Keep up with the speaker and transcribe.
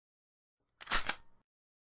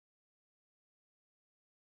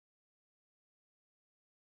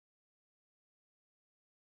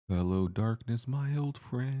Hello, darkness, my old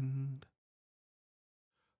friend.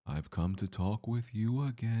 I've come to talk with you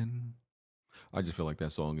again. I just feel like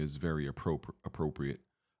that song is very appropriate,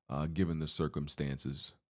 given the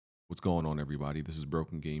circumstances. What's going on, everybody? This is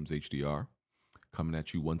Broken Games HDR, coming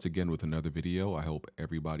at you once again with another video. I hope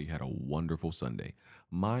everybody had a wonderful Sunday.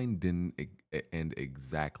 Mine didn't end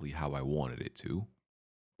exactly how I wanted it to,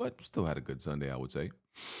 but still had a good Sunday, I would say.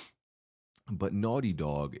 But Naughty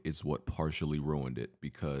Dog is what partially ruined it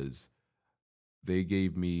because they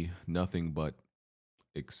gave me nothing but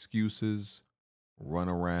excuses, run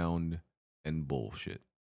around, and bullshit.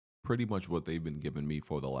 Pretty much what they've been giving me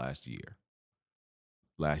for the last year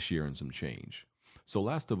and some change. So,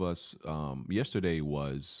 Last of Us, yesterday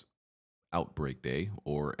was Outbreak Day,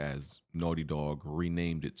 or as Naughty Dog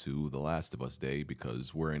renamed it to The Last of Us Day,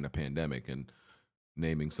 because we're in a pandemic and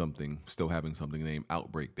naming something, still having something named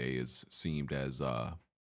Outbreak Day is seemed as,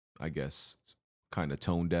 I guess, kind of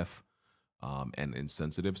tone deaf and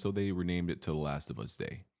insensitive. So they renamed it to The Last of Us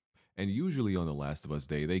Day. And usually on The Last of Us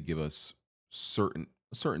Day, they give us certain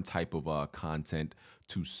type of content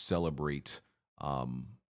to celebrate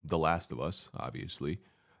The Last of Us. Obviously,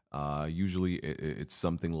 usually it's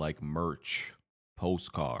something like merch,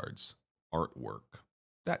 postcards, artwork,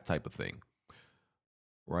 that type of thing,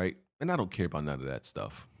 right? And I don't care about none of that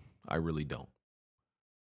stuff. I really don't.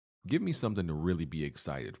 Give me something to really be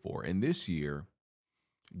excited for. And this year,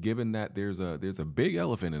 given that there's a big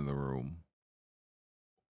elephant in the room,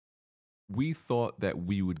 we thought that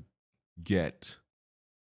we would get,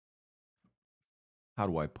 how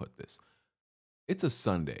do I put this? It's a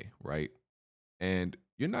Sunday, right? And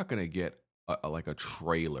you're not going to get like a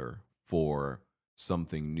trailer for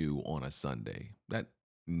something new on a Sunday. That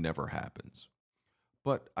never happens.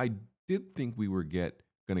 But I did think we were get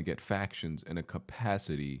going to get factions in a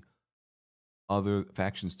capacity, other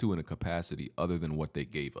factions too, in a capacity other than what they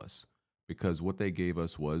gave us, because what they gave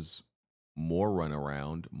us was more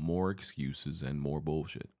runaround, more excuses, and more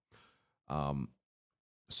bullshit. Um,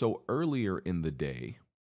 so earlier in the day,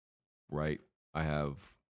 right, I have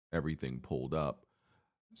everything pulled up.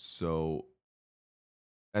 So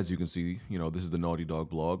as you can see, this is the Naughty Dog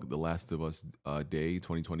blog, The Last of Us Day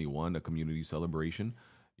 2021, a community celebration.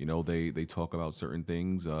 They talk about certain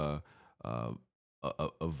things, uh, a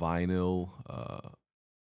vinyl,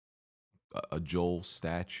 a Joel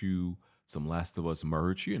statue, some Last of Us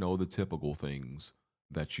merch, the typical things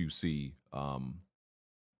that you see.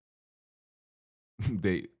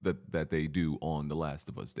 That they do on The Last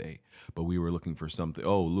of Us Day. But we were looking for something.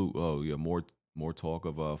 Oh, Luke. Oh, yeah. More talk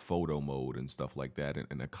of photo mode and stuff like that,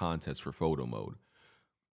 and a contest for photo mode.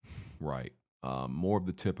 Right. More of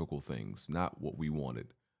the typical things, not what we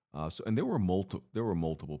wanted. And there were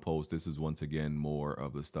multiple posts. This is once again more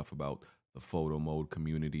of the stuff about the photo mode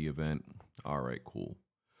community event. All right, cool.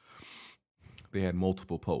 They had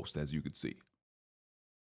multiple posts, as you could see.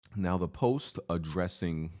 Now, the post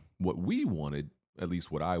addressing what we wanted, at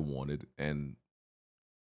least what I wanted,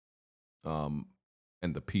 um,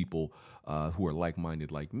 and the people who are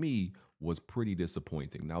like-minded like me, was pretty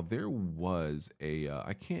disappointing. Now, there was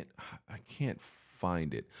I can't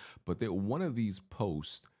find it, but one of these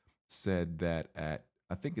posts said that at,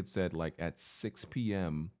 I think it said like at 6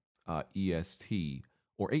 p.m. EST,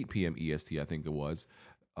 or 8 p.m. EST, I think it was,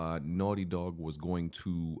 Naughty Dog was going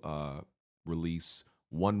to release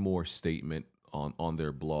one more statement on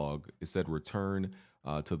their blog. It said return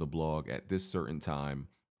to the blog at this certain time,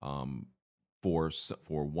 for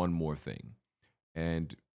one more thing.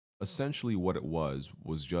 And essentially what it was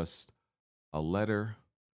just a letter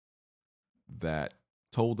that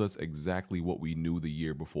told us exactly what we knew the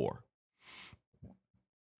year before.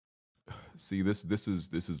 See, this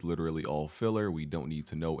is literally all filler. We don't need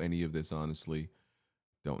to know any of this, honestly.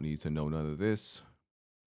 Don't need to know none of this.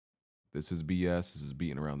 This is BS. This is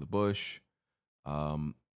beating around the bush.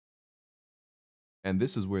 Um, and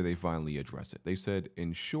this is where they finally address it. They said,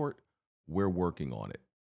 in short, we're working on it,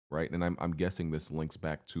 right? And I'm guessing this links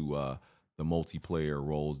back to the multiplayer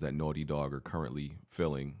roles that Naughty Dog are currently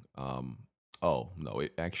filling. Oh no,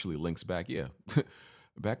 it actually links back, yeah,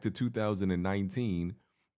 back to 2019,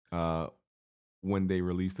 uh, when they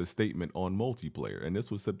released a statement on multiplayer, and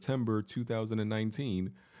this was September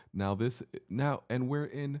 2019. And we're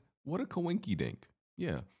in, what a coinky dink.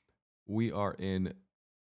 Yeah, we are in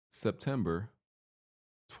September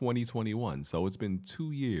 2021. So it's been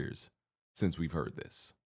 2 years since we've heard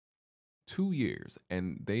this. 2 years,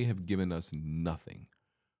 and they have given us nothing.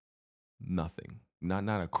 Nothing.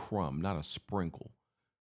 Not a crumb, not a sprinkle.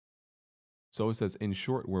 So it says, in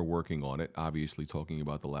short, we're working on it. Obviously, talking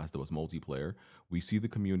about The Last of Us multiplayer. We see the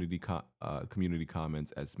community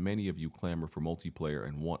comments as many of you clamor for multiplayer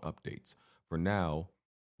and want updates. For now,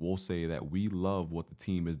 we'll say that we love what the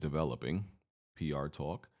team is developing, PR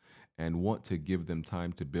talk, and want to give them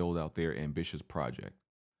time to build out their ambitious project.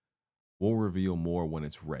 We'll reveal more when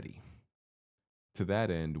it's ready. To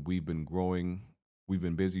that end, we've been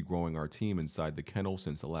busy growing our team inside the kennel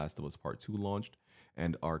since The Last of Us Part 2 launched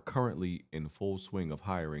and are currently in full swing of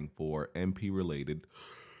hiring for MP related,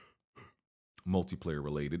 multiplayer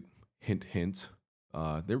related. Hint hint.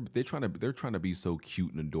 They're trying to be so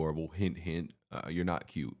cute and adorable. Hint hint. You're not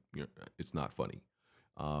cute. It's not funny.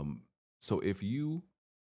 Um, so if you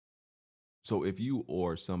if you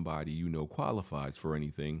or somebody you know qualifies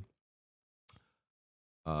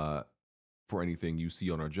uh, for anything you see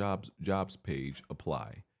on our jobs page,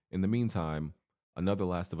 apply. In the meantime, another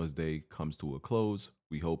Last of Us day comes to a close.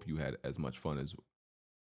 We hope you had as much fun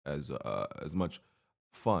as much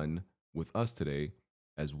fun with us today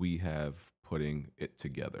as we have putting it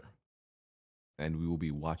together. And we will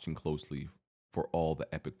be watching closely for all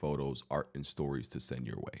the epic photos, art, and stories to send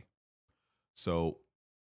your way. So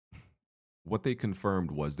what they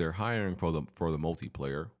confirmed was they're hiring for the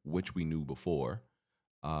multiplayer, which we knew before.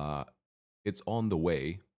 Uh, it's on the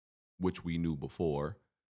way, which we knew before.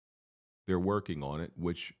 They're working on it,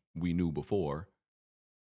 which we knew before.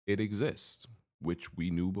 It exists, which we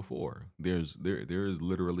knew before. There is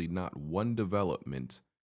literally not one development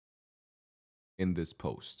in this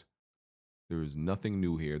post. There is nothing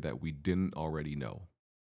new here that we didn't already know.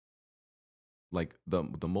 Like the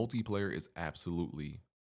multiplayer is absolutely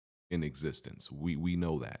in existence. We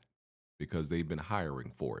know that because they've been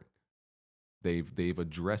hiring for it. They've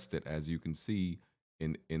addressed it, as you can see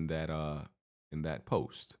in that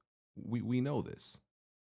post. We know this.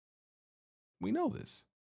 We know this.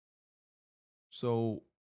 So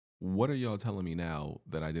what are y'all telling me now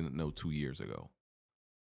that I didn't know 2 years ago?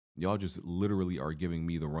 Y'all just literally are giving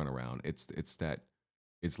me the runaround. It's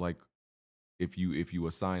like if you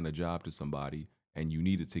assign a job to somebody and you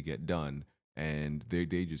need it to get done, and they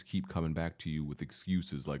just keep coming back to you with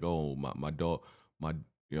excuses like, oh, my dog, my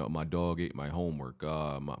my dog ate my homework.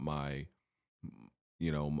 My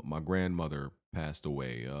my grandmother passed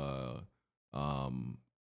away. Um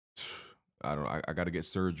I don't know, I got to get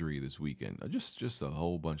surgery this weekend. Just a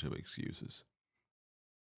whole bunch of excuses.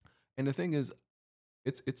 And the thing is,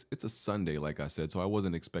 it's a Sunday, like I said, so I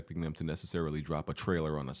wasn't expecting them to necessarily drop a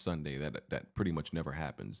trailer on a Sunday. That pretty much never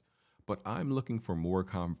happens. But I'm looking for more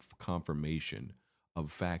confirmation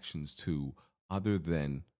of factions too, other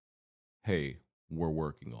than, hey, we're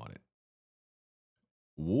working on it.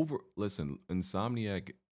 Listen,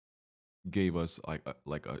 Insomniac gave us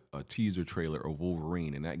a teaser trailer of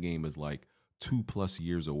Wolverine, and that game is like 2+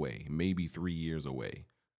 years away, maybe 3 years away.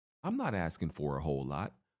 I'm not asking for a whole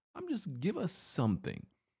lot. I'm just give us something.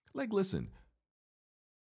 Like, listen,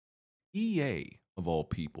 EA of all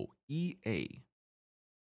people, EA,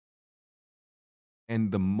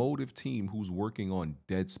 and the Motive team who's working on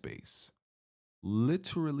Dead Space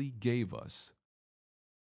literally gave us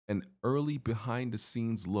an early behind the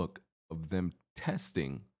scenes look of them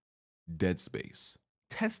testing Dead Space.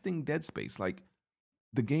 Testing Dead Space. Like,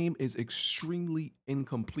 the game is extremely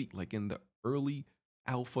incomplete, like in the early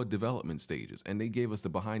alpha development stages, and they gave us the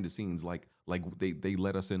behind the scenes, like they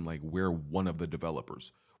let us in, like we're one of the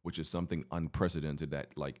developers, which is something unprecedented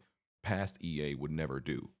that like past EA would never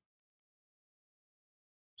do.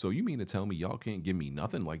 So you mean to tell me y'all can't give me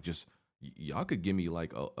nothing? Like, just y'all could give me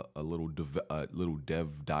like a little little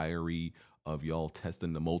dev diary of y'all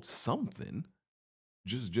testing the most something,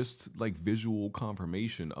 just like visual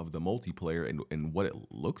confirmation of the multiplayer and what it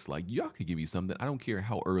looks like. Y'all could give me something. I don't care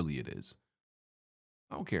how early it is.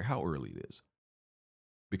 I don't care how early it is.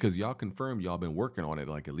 Because y'all confirm y'all been working on it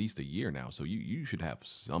like at least a year now. So you should have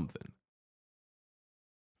something.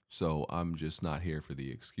 So I'm just not here for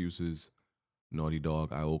the excuses. Naughty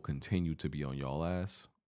Dog, I will continue to be on y'all ass.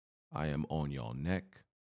 I am on y'all neck.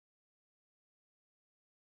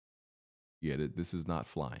 Yeah, this is not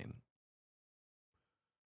flying.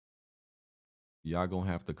 Y'all gonna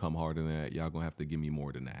have to come harder than that. Y'all gonna have to give me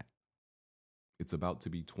more than that. It's about to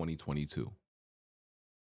be 2022.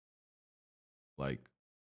 Like,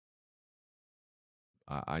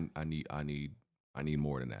 I need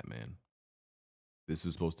more than that, man. This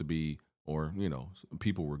is supposed to be, or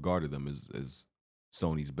people regarded them as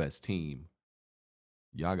Sony's best team.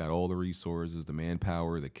 Y'all got all the resources, the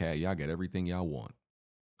manpower, the cat. Y'all got everything y'all want.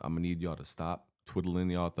 I'm gonna need y'all to stop twiddling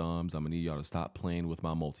y'all thumbs. I'm gonna need y'all to stop playing with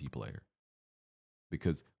my multiplayer.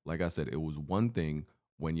 Because, like I said, it was one thing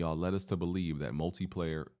when y'all led us to believe that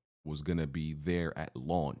multiplayer was going to be there at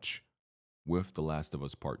launch with The Last of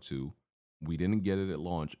Us Part 2. We didn't get it at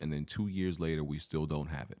launch, and then 2 years later, we still don't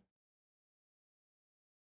have it.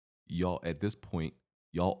 Y'all, at this point,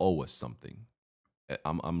 y'all owe us something.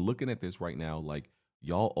 I'm looking at this right now like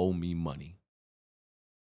y'all owe me money.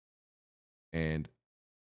 And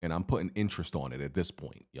I'm putting interest on it at this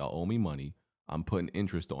point. Y'all owe me money. I'm putting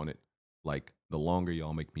interest on it like the longer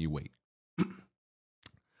y'all make me wait.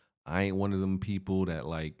 I ain't one of them people that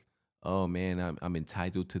like, oh man, I'm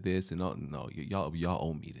entitled to this and all. No, y'all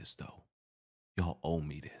owe me this though. Y'all owe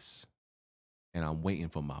me this. And I'm waiting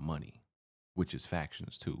for my money, which is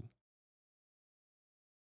factions too.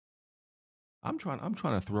 I'm trying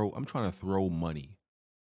to throw money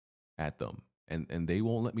at them, and they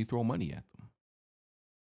won't let me throw money at them.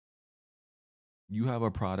 You have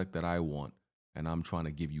a product that I want, and I'm trying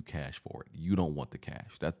to give you cash for it. You don't want the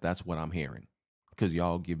cash. That's what I'm hearing. Because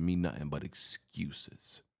y'all give me nothing but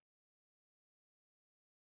excuses.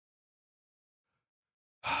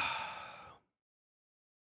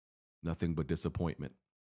 Nothing but disappointment.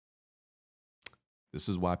 This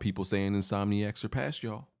is why people saying Insomniac surpassed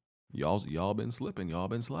y'all. Y'all been slipping. Y'all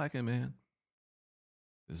been slacking, man.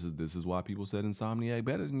 This is why people said Insomniac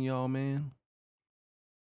better than y'all, man.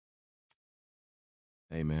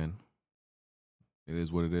 Hey, man. It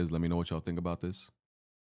is what it is. Let me know what y'all think about this.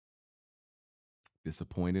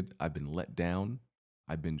 Disappointed. I've been let down.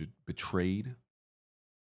 I've been betrayed.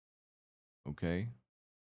 Okay.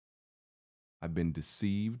 I've been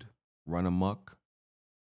deceived, run amok,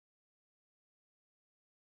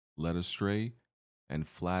 led astray, and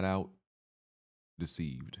flat out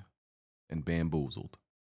deceived and bamboozled.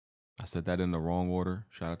 I said that in the wrong order.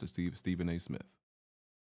 Shout out to Stephen A. Smith.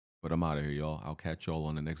 But I'm out of here, y'all. I'll catch y'all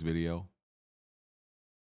on the next video.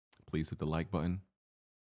 Please hit the like button.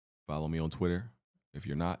 Follow me on Twitter if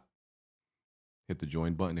you're not. Hit the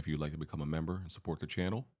join button if you'd like to become a member and support the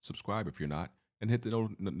channel. Subscribe if you're not. And hit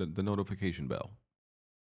the notification bell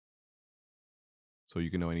so you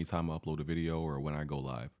can know anytime I upload a video or when I go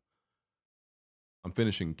live. I'm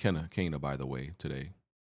finishing Kana, by the way, today.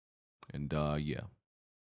 And yeah,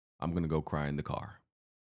 I'm going to go cry in the car.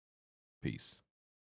 Peace.